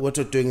what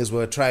we're doing is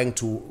we're trying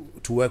to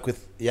work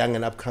with young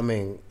and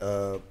upcoming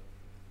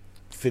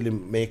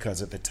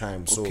filmmakers at the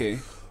time so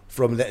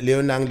from the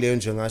Leonang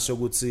njengasho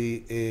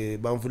ukuthi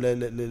bamvula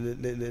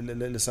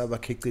le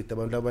sabakhicita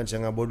abantu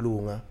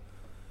abanjengabolunga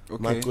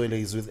Makwele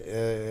is with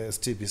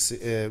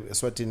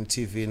Eswatini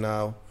TV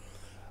now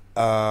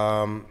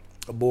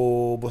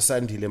bo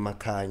Sandile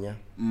Makanya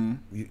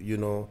you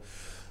know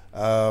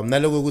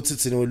naloko ukuthi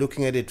thina we're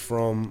looking at it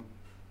from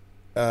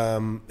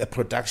a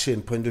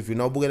production point of view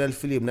now bukela le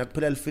film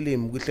nakuphela le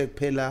film kuhle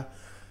kuphela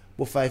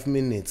bo 5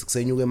 minutes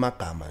kusenyuke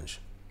emagama nje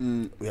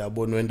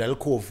uyabona wenda le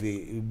coffee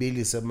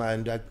ibilise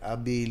manje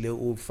abile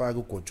ufaka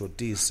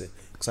ugojotise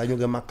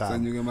kusanyuke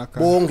emagama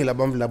bonke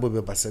labamvu labo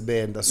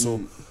bebasebenza so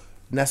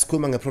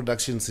nasikhuluma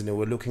ngeproductions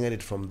we're looking at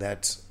it from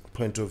that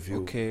point of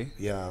view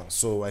yeah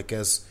so I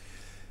guess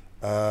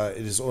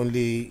it is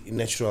only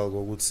natural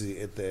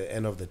ukuthi at the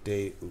end of the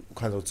day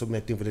ukhanza ukuthi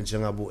kunetimvu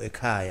njengabo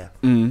ekhaya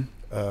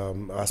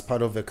as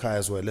part of ekhaya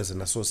as well as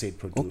an associate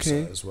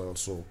producer as well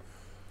so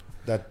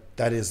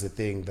that is the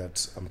thing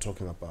that I'm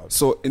talking about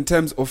so in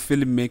terms of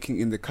filmmaking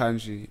in the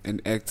country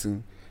and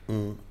acting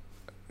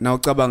now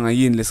ucabanga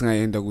yini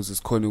lesingayenda ukuze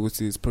sikhona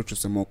ukuthi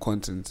produce more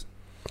content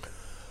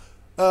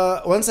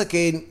once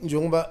again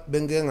njengoba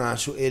bengeke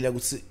ngasho earlier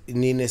ukuthi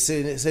nine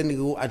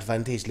seniku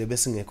advantage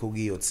lebesingekho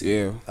kiyo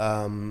thi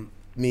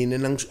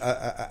mina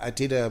I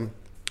did a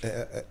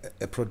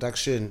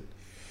production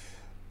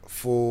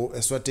for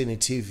Eswatini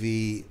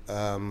TV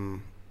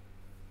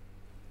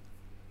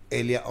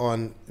earlier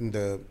on in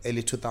the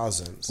early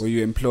 2000s. Were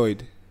you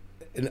employed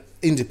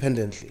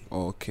independently?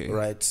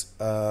 Right.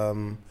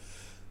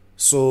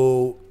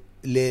 So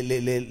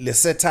le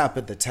setup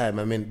at the time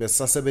I mean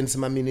besasebenzisa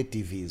ma mini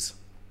TVs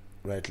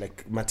right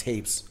like my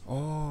tapes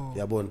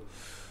yabona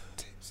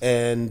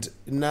and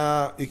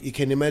now you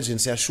can imagine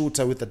say a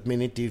shooter with that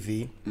mini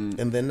TV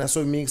and then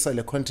so mixa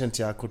le content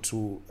yakho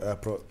to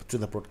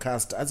the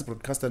broadcaster as a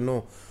broadcaster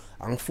no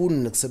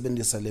angifuni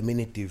ukusebenzisa le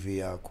mini TV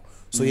yakho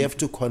so you have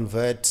to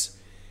convert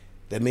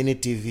the mini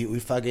TV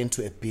uyifake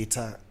into a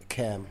beta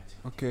cam,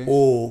 okay,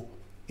 or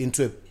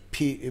into a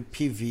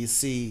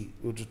PVC,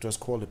 what it was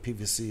called a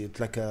PVC. It's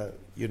like a,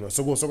 you know,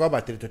 so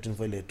about 13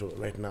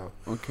 right now.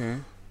 Okay.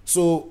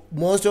 So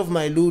most of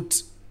my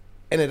loot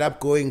ended up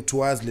going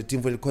towards the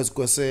team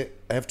because I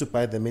have to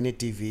buy the mini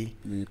TV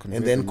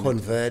and then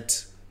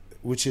convert,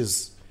 which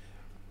is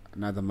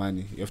another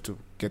money. You have to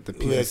get the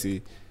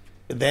PVC.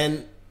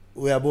 Then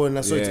we are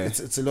born, so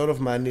it's a lot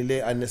of money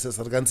le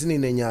unnecessary. Kansini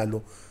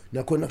nenyalo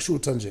nakhona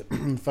kushuta nje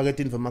faka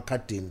tin for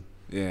cutting.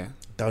 Yeah.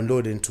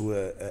 Download into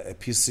a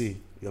PC.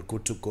 You're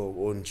good to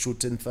go on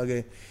shooting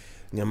fake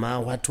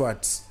ngama what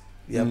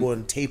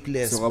yabona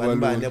tapeless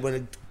banibani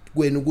yabona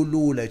kwenu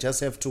kulula, you just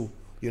have to,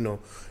 you know,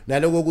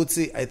 naloko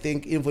ukuthi I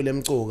think info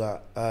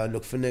lemcoka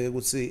lokufanele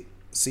ukuthi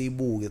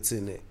siyibuke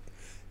thina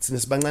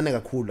sibancane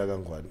kakhulu la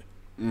kangwane.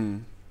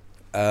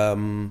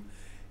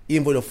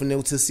 Info lokufanele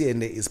ukuthi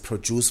siyende is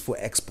produced for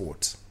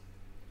export,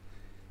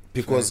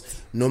 because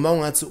noma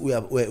ungathi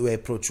uya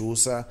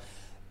producer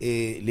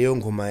leyo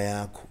ngoma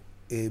yakho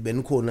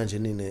benikhona nje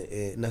nini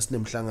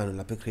nasinemhlangano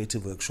lapha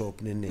creative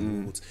workshop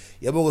nenini ukuthi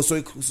yabo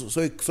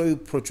so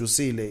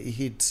produceile I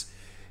hit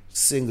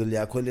single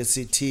yakho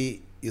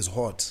lesithi is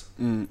hot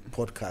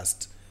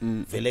podcast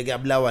vele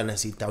kuyabulawana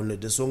si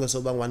download sonke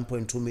soba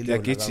 1.2 million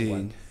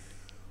akangwana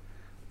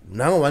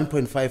nango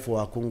 1.5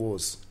 wakho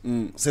ngosi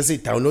sesi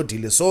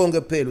downloadile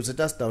sonke phela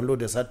usethi as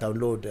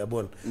download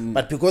yabona,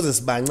 but because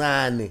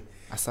isibancane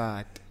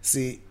asad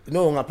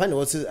no ngaphandle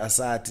kokuthi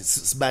asad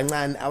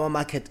sibancane, our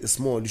market is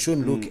small. You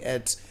shouldn't look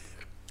at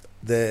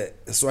the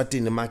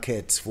Eswatini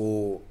market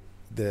for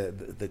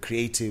the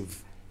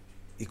creative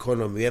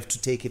economy. You have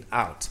to take it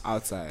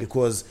outside,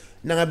 because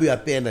nangabe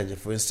uyapenda nje,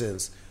 for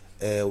instance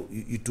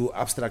you do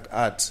abstract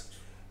art,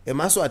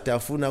 emaswati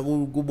afuna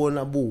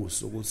kubona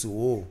buso ukuthi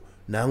wo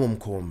nangu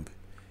mkhombe.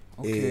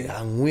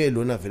 Anguye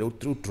lona vele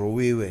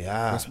udrowiwe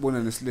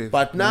wasibona neslave,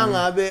 but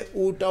nangabe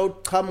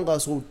utawuqhamuka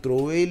so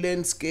draw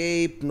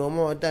landscape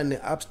noma watane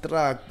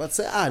abstract, but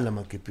ana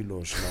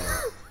magepilosho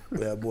la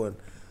uyabona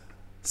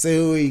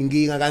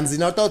seyinginga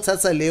kanzina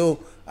utawuthatha leyo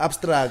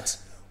abstract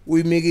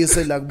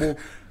uyimikise la kubo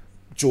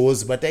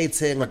Joes, but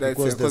ayithenga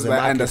because there's a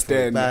market.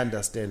 I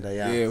understand.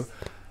 Yeah.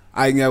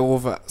 I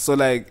ngiyakova. So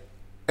like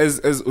as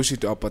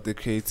ushito about the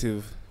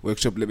creative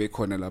workshop lebe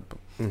khona lapho,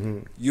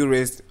 you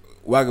raised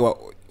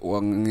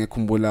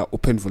ngekhumbula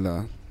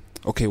uphendvula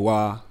okay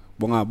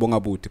bonga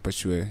buti,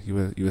 but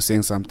you were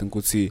saying something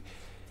kuthi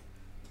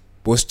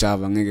boss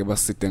Java ngeke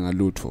basite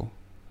ngalutho,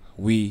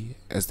 we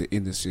as the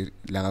industry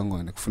la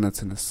kangwana kufuna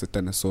thina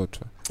sitana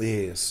sodwa.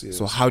 Yes.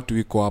 So how do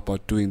we go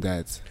about doing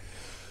that?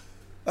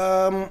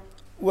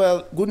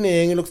 Well,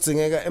 kuningi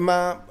lokudzingeka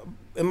ema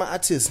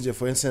artists nje,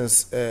 for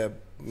instance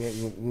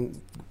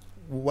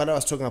what I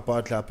was talking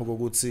about lapho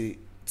ukuthi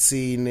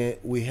thine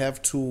we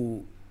have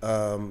to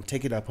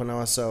take it upon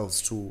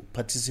ourselves to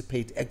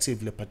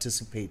actively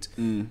participate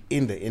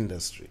in the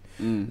industry.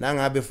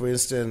 Nangabe for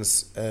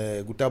instance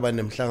kutaba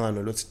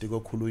nemhlangano lothi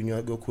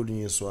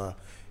kokhulunyiswa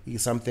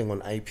something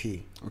on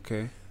IP.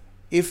 Okay.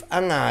 If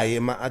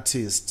angaye ma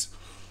artist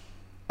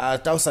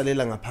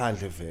atawusalela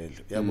ngaphandle vele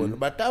yabona,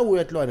 but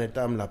awuyatlowa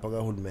netam lapha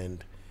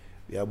kahulumende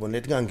yabona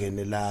ethi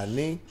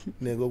ngangenelani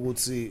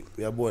nekokuthi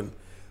uyabona,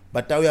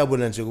 but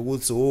awuyabona nje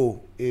ukuthi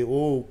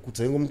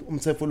kuthenga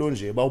umthetho lo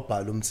nje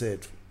bawubhala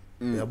umthetho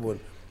uyabona,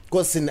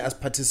 because sina as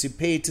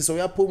participate so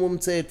uyaphuma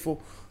umthetho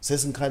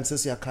sesinkhani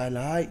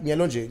sesiyakhala hayi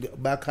nyalo nje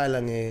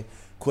bakhala nge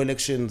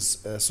collections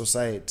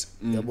society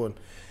yabona.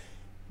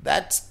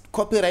 That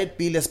copyright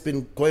bill has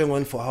been going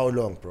on for how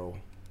long, bro?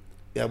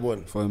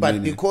 Yabona,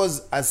 but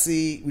because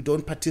we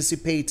don't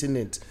participate in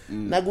it,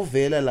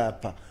 nakuvela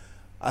lapha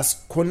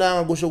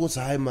asikhonanga kusho ukuthi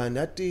hayi man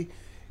ati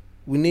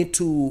we need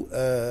to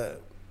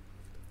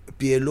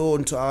be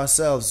alone to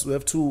ourselves, we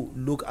have to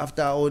look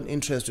after our own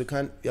interests, we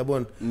can't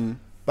yabona.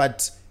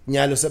 But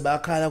nyalo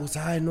sebakhala ukuthi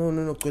hayi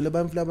no gcwele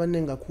abantu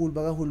abaningi kakhulu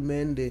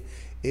bakahulumende,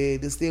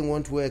 this thing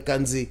won't work.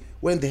 Kanzi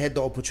when they had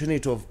the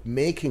opportunity of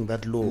making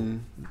that law,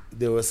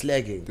 they were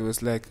slacking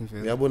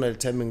yabona the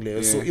timing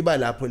leyo. So iba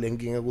lapho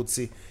lenkinga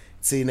ukuthi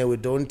thina we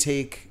don't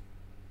take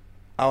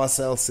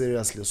ourselves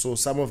seriously, so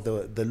some of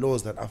the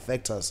laws that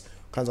affect us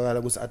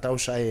kanzakala ukuthi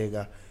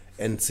atawushayeka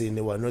and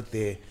thina we are not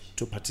there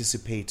to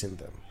participate in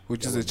them,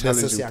 which is a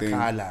challenging thing.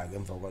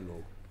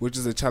 Which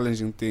is a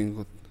challenging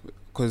thing,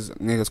 because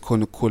ngeke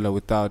sikhona ukukhula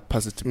without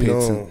participating.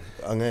 No,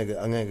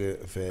 angeke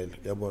vele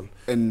yabona.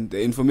 And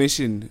the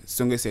information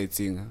sonke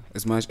siyayidinga,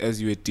 as much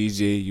as you're a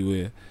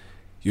DJ,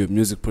 you're a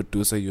music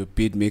producer, you're a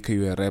beat maker,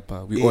 you're a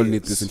rapper, we all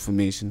need this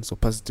information. So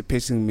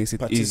participating makes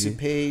it easy.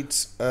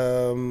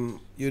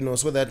 You know,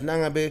 so that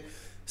nangabe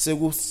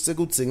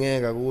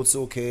sekudzingeka ukuthi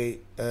okay,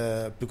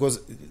 because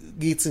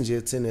kithi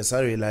nje thina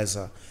I realize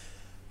I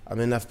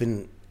mean I've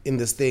been in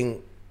this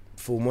thing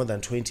for more than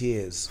 20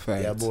 years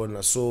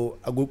yabona, so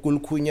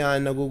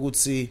akukulukunyana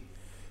ukuthi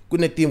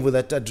kunetimvo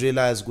that I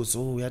realize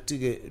ukuthi yathi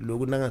ke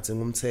lokhu nangathi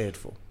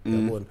ngumthetho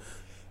yabona.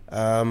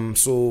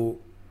 So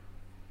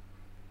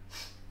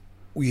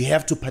we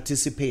have to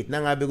participate.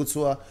 Nangabe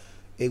kuthiwa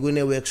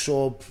kune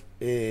workshop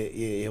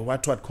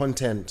what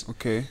content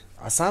okay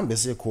asambe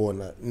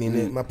sekhona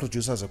nine ma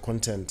producers of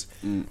content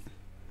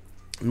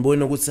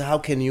ngibona ukuthi how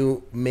can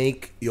you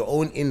make your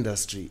own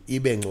industry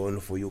ibe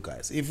ngcono for you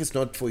guys. If it's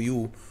not for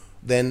you,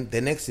 then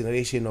the next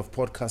generation of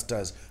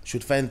podcasters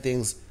should find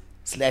things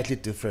slightly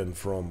different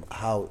from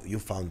how you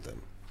found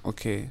them.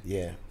 Okay.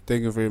 Yeah.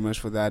 Thank you very much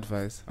for the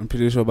advice. I'm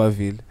pretty sure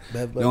bavile.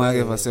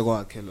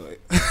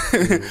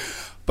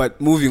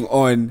 But moving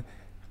on,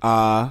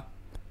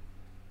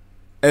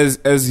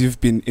 as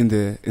you've been in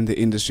the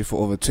industry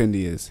for over 20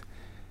 years,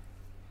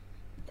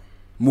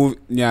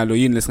 nyalo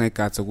yini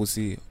lesingayikhatha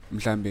ukuthi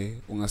mhlambe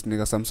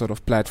ungasinika some sort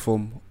of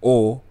platform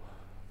or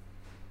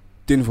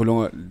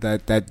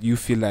that you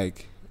feel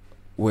like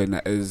when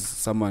as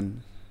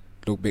someone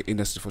look back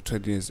industry for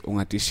 20 years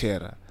ungati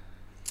share?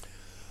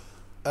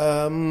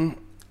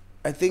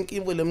 I think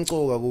into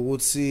lemcoka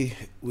ukuthi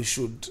we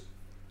should,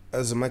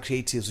 as my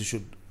creatives, we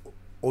should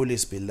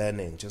always be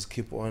learning. Just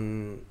keep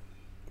on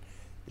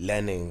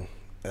learning,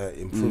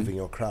 improving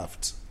your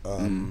craft.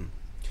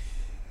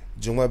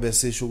 Njengoba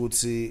besisho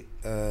ukuthi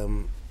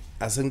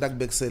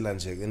asengidakubekisela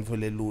nje info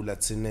lelula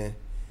thine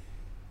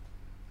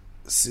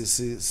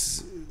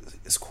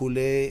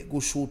sikhule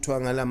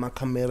kushuthwa ngalama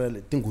camera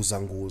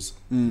letinguzanguza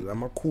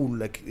lamakhulu,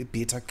 like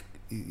beta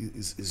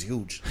is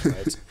huge,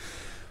 right?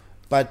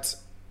 But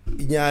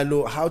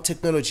nyalo how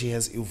technology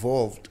has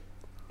evolved,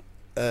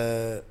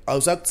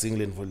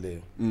 awusakudzinga info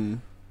leyo.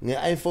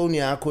 Nge-iPhone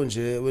yakho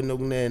nje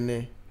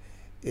wenokunene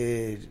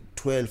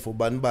 12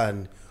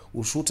 ubanibani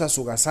ushutha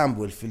suka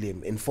sample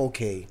film in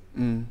 4K,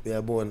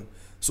 uyabona.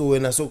 So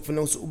wena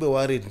sokufuna ukuthi ube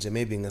worried nje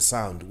maybe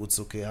nge-sound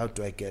ukuthi okay, how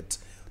do I get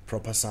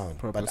proper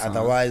sound? But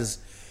otherwise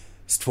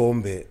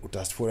sithombe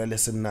utasifuna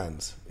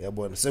lesemnanzi,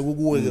 uyabona.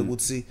 Sekukuwe ke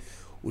ukuthi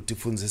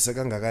utifundzise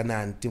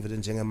kangakanani timfete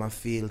njengema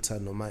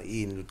filter noma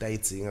ini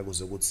utayidzinga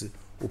kuze ukuthi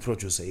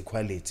uproduce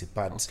equality,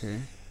 but okay,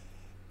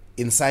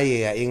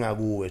 inside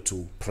ingakuwe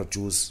to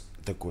produce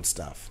the good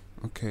stuff.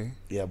 Okay.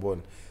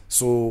 Uyabona.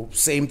 So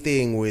same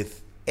thing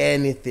with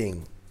anything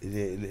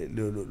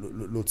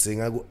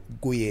lutzinga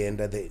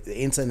kuyenda. The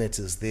internet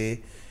is there.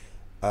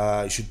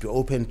 You should be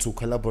open to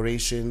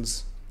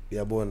collaborations.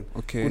 Uyabona.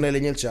 Okay.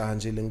 Kunalenye lijaha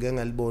nje ngeke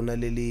ngalibona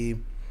leli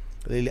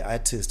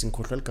artist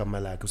ngikhohlwa igama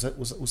lakhe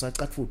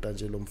usaqatfuta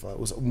nje lo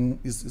mfana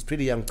is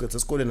pretty young, qetha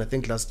esikoleni I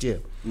think last year.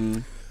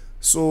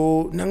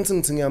 So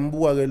nangithi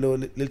ngiyambuka ke lo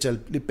lejali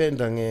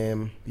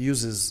lipenda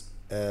uses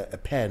a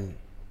pen.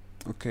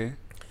 Okay.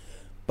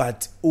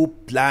 But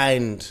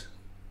blind,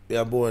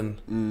 uyabona.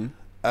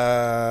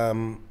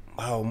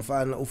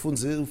 Mfana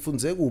ufunze kuphi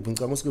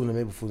ngicanga usikubona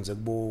maybe ufunze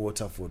kubo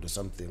Waterford or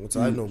something. Uthi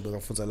I know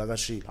bengafunza la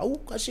kaShile. Awu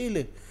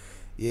kaShile.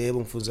 Yebo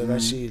ngifunze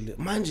kaShile.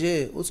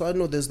 Manje uthi I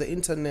know there's the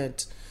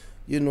internet,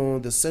 you know,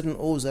 there's certain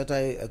O's that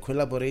I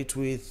collaborate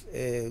with,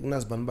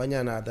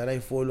 kunazibanibanyana that I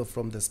follow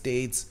from the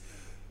States.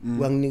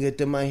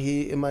 Wanginikete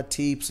ema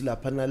tips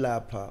lapha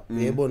nalapha,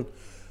 yebo.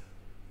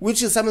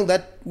 Which is something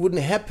that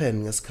wouldn't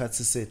happen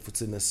ngesikhathi sethu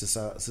futhi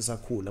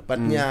sisakhula. But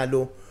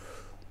nyalo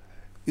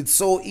it's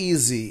so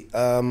easy.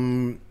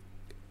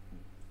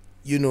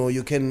 You know,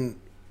 you can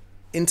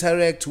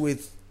interact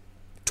with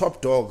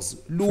top dogs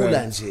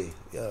lula nje.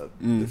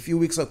 A few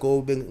weeks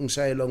ago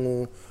ngishayelwa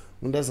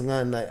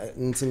ngundazingana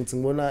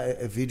ngibona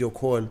a video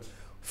call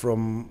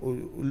from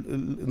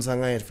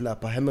Nsangayet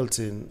lapha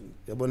Hamilton.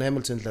 Yabona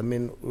Hamilton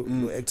Dlamini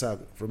actor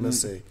from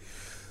SA.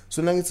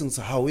 So nangithi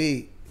how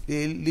we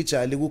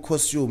literally ku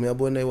costume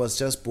yabona I was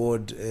just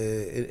bored,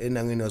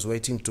 enangini was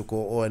waiting to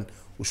go on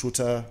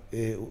ushuta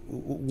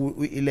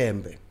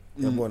ilembe,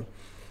 yabona.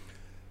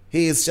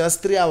 He is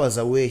just 3 hours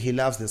away. He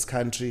loves this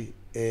country.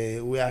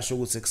 Uyasho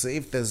ukuthi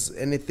if there's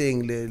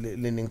anything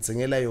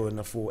leningitsengela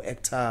yona for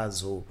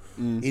actors or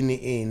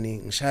ini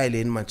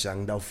ngishayele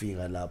imajang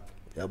ndawufika lapho,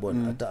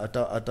 yabona.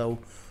 Ata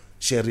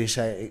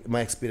shareisha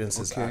my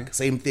experiences. Okay.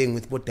 Same thing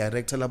with both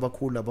director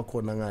labakhulu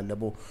abakhona ngale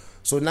labo.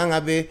 So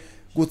nangabe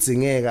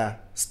kudzingeka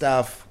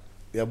staff,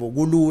 yabo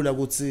kulula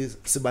ukuthi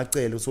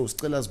sibacele so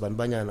sicela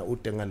zibanibanyana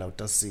udenga la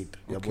utasita,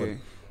 yabona.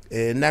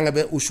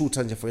 Nangabe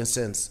ushutha nje for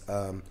instance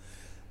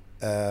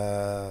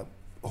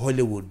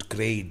Hollywood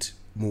grade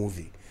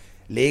movie,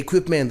 the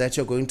equipment that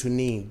you're going to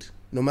need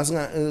noma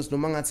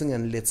ngathi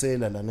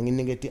ngiyanilethela la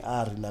nginikete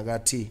R la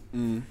kathi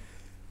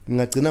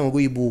ngagcina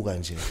ngokuyibuka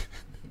nje,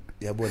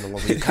 yabona,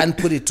 ngoba you can't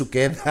put it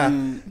together.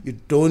 You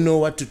don't know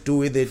what to do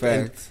with it.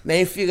 And na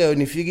ifika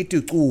yona ifika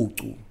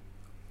iticucu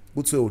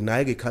kuthi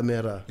unaye ke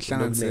camera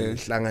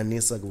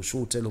hlanganisa ke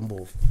ushuthe lo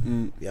mbovu,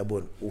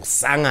 yabona,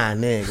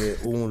 usangane ke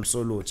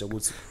ungulusolotja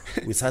ukuthi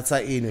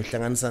uyithatha ini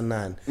uhlanganisa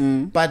nani.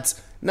 But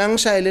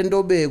nangishayile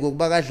ntobeko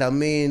kuba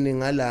kaDlamini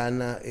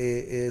ngalana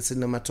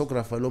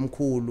cinematographer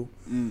lomkhulu,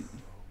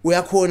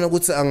 uyakhona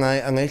ukuthi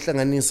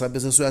angayihlanganisa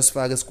bese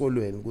uyasifaka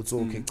esikolweni ukuthi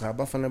okay cha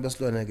bafana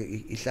besilwana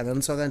ke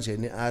ihlanganiswa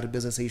kanjeni R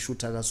bese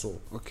seyishutha kaso.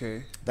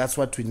 Okay. That's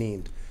what we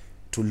need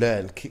to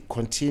learn,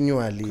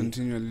 continually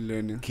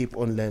learning, keep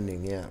on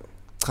learning. Yeah.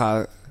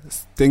 Cha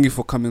thank you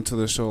for coming to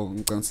the show.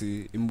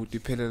 Ngicansi imuti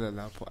phelela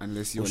lapho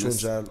unless you want to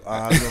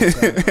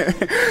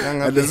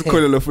unless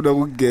khona lofuna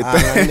ukugeta.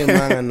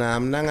 Anginemanga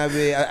nami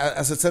nangabe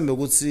asethembe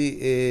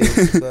ukuthi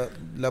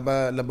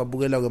laba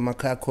bukela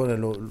kwemakhaya khona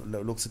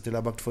lokusithi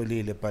laba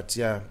kutfolile, but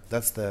yeah,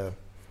 that's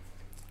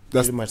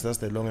pretty much that's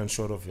the long and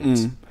short of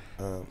it.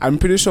 I'm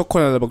pretty sure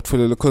khona laba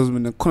kutfolile because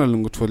mina khona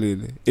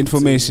ngikutfolile.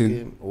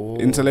 Information,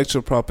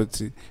 intellectual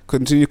property,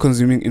 continue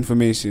consuming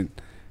information.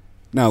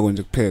 Nawo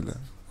nje kuphela.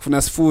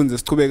 Kufuna sifunze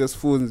siqhubeke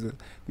sifunze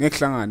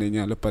ngekuhlangana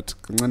enyalo but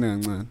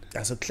kancane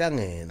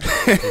asekuhlangena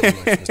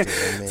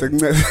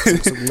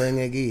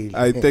sekuncengekile.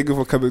 I thank you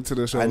for coming to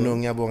the show. I know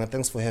ngiyabonga,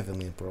 thanks for having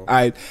me, bro.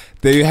 Alright,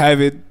 there you have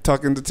it,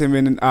 Talk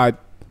Entertainment and Art.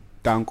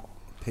 Danko.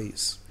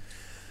 Peace.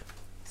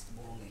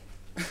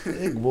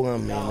 Ngibonga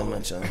mina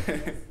manje.